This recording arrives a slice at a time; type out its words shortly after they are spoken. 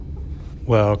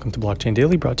Welcome to Blockchain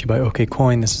Daily, brought to you by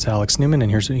OKCoin. This is Alex Newman,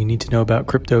 and here's what you need to know about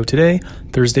crypto today,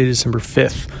 Thursday, December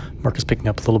 5th. Market's picking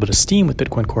up a little bit of steam with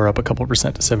Bitcoin Core up a couple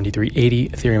percent to 73.80,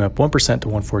 Ethereum up 1% to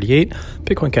 148,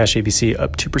 Bitcoin Cash ABC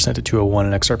up 2% to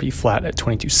 201, and XRP flat at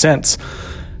 22 cents.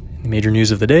 The major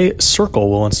news of the day, Circle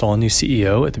will install a new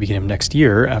CEO at the beginning of next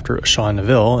year after Sean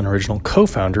Neville, an original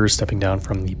co-founder, is stepping down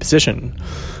from the position.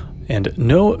 And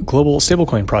no global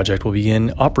stablecoin project will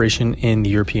begin operation in the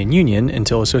European Union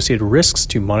until associated risks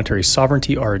to monetary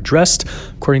sovereignty are addressed,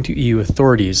 according to EU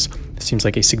authorities. This seems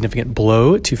like a significant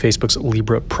blow to Facebook's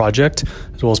Libra project,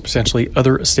 as well as potentially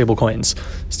other stablecoins.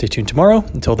 Stay tuned tomorrow.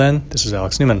 Until then, this is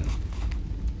Alex Newman.